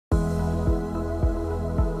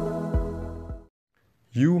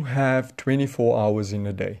You have 24 hours in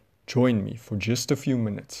a day. Join me for just a few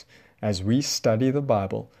minutes as we study the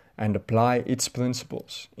Bible and apply its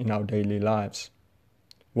principles in our daily lives.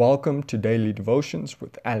 Welcome to Daily Devotions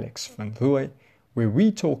with Alex van Rooij, where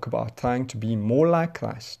we talk about trying to be more like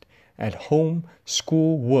Christ at home,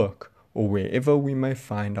 school, work, or wherever we may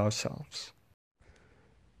find ourselves.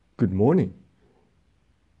 Good morning.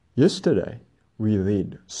 Yesterday, we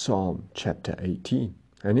read Psalm chapter 18.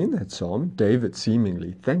 And in that psalm, David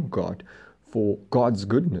seemingly thanked God for God's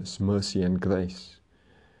goodness, mercy, and grace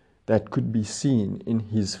that could be seen in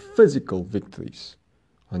his physical victories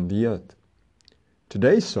on the earth.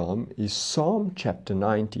 Today's psalm is Psalm chapter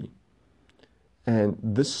 90. And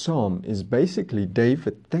this psalm is basically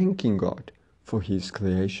David thanking God for his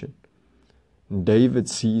creation. And David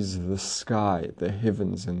sees the sky, the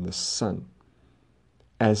heavens, and the sun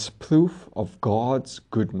as proof of God's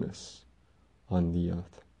goodness on the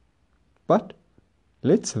earth. But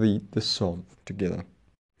let's read the psalm together.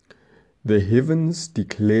 The heavens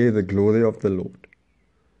declare the glory of the Lord.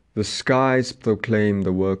 The skies proclaim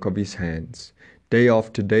the work of his hands. Day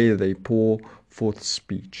after day they pour forth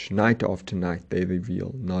speech. Night after night they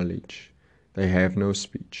reveal knowledge. They have no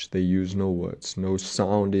speech, they use no words, no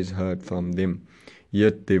sound is heard from them.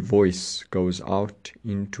 Yet their voice goes out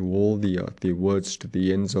into all the earth, their words to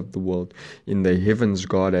the ends of the world. In the heavens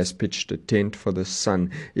God has pitched a tent for the sun.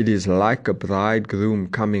 It is like a bridegroom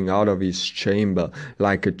coming out of his chamber,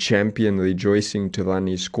 like a champion rejoicing to run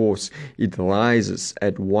his course. It rises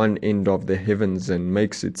at one end of the heavens and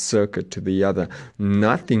makes its circuit to the other.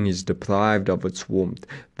 Nothing is deprived of its warmth.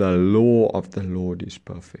 The law of the Lord is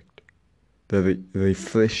perfect,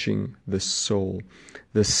 refreshing the soul.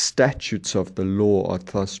 The statutes of the law are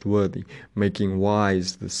trustworthy, making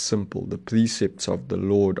wise the simple. The precepts of the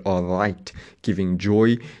Lord are right, giving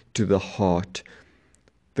joy to the heart.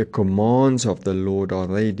 The commands of the Lord are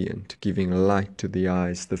radiant, giving light to the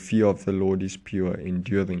eyes. The fear of the Lord is pure,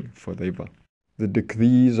 enduring forever. The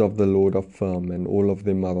decrees of the Lord are firm, and all of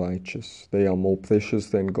them are righteous. They are more precious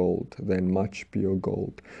than gold, than much pure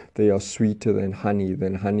gold. They are sweeter than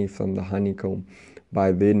honey from the honeycomb.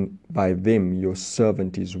 By them your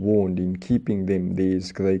servant is warned. In keeping them there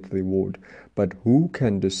is great reward. But who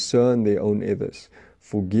can discern their own errors?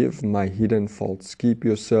 Forgive my hidden faults. Keep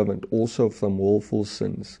your servant also from willful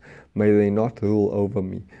sins. May they not rule over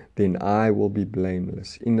me. Then I will be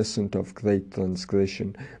blameless, innocent of great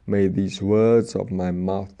transgression. May these words of my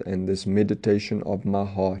mouth and this meditation of my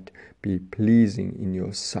heart be pleasing in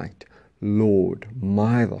your sight, Lord,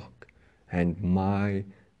 my rock and my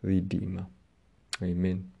Redeemer.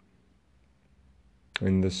 Amen.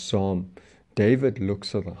 In this psalm, David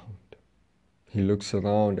looks around. He looks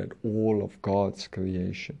around at all of God's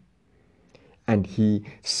creation, and he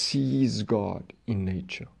sees God in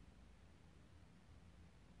nature.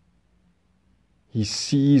 He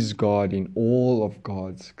sees God in all of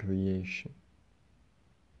God's creation.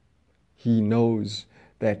 He knows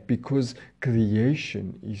that because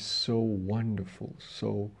creation is so wonderful,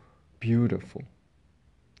 so beautiful,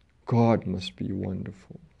 God must be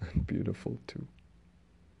wonderful and beautiful too.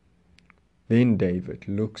 Then David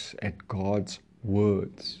looks at God's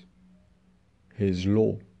words, his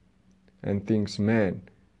law, and thinks, man,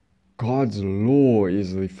 God's law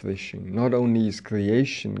is refreshing. Not only is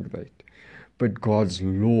creation great, but God's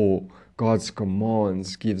law, God's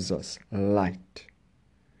commands gives us light.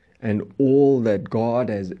 And all that God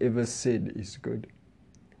has ever said is good.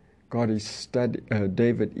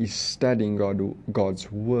 David is studying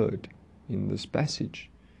God's word in this passage.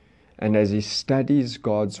 And as he studies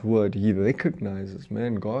God's word, he recognizes,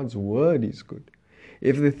 man, God's word is good.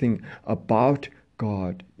 Everything about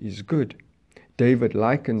God is good. David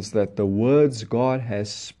likens that the words God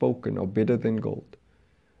has spoken are better than gold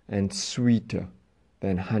and sweeter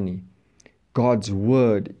than honey. God's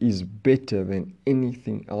word is better than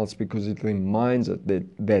anything else because it reminds us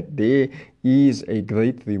that there is a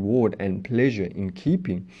great reward and pleasure in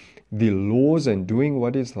keeping the laws and doing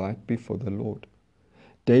what is right before the Lord.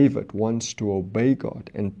 David wants to obey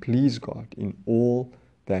God and please God in all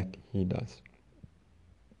that he does.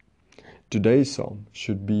 Today's psalm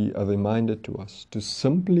should be a reminder to us to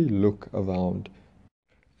simply look around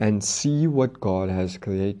and see what God has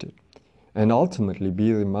created, and ultimately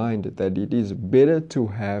be reminded that it is better to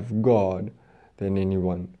have God than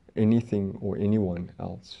anything or anyone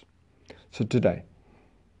else. So today,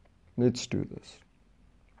 let's do this.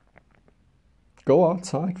 Go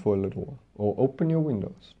outside for a little while, or open your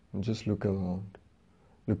windows and just look around.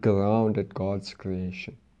 Look around at God's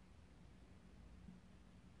creation.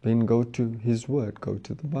 Then go to His Word, go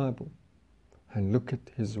to the Bible, and look at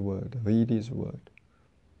His Word, read His Word.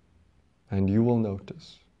 And you will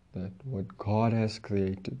notice that what God has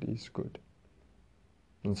created is good.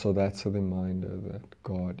 And so that's a reminder that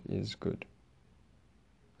God is good.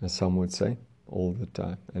 As some would say, all the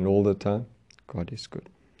time. And all the time, God is good.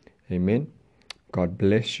 Amen. God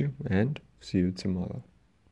bless you and see you tomorrow.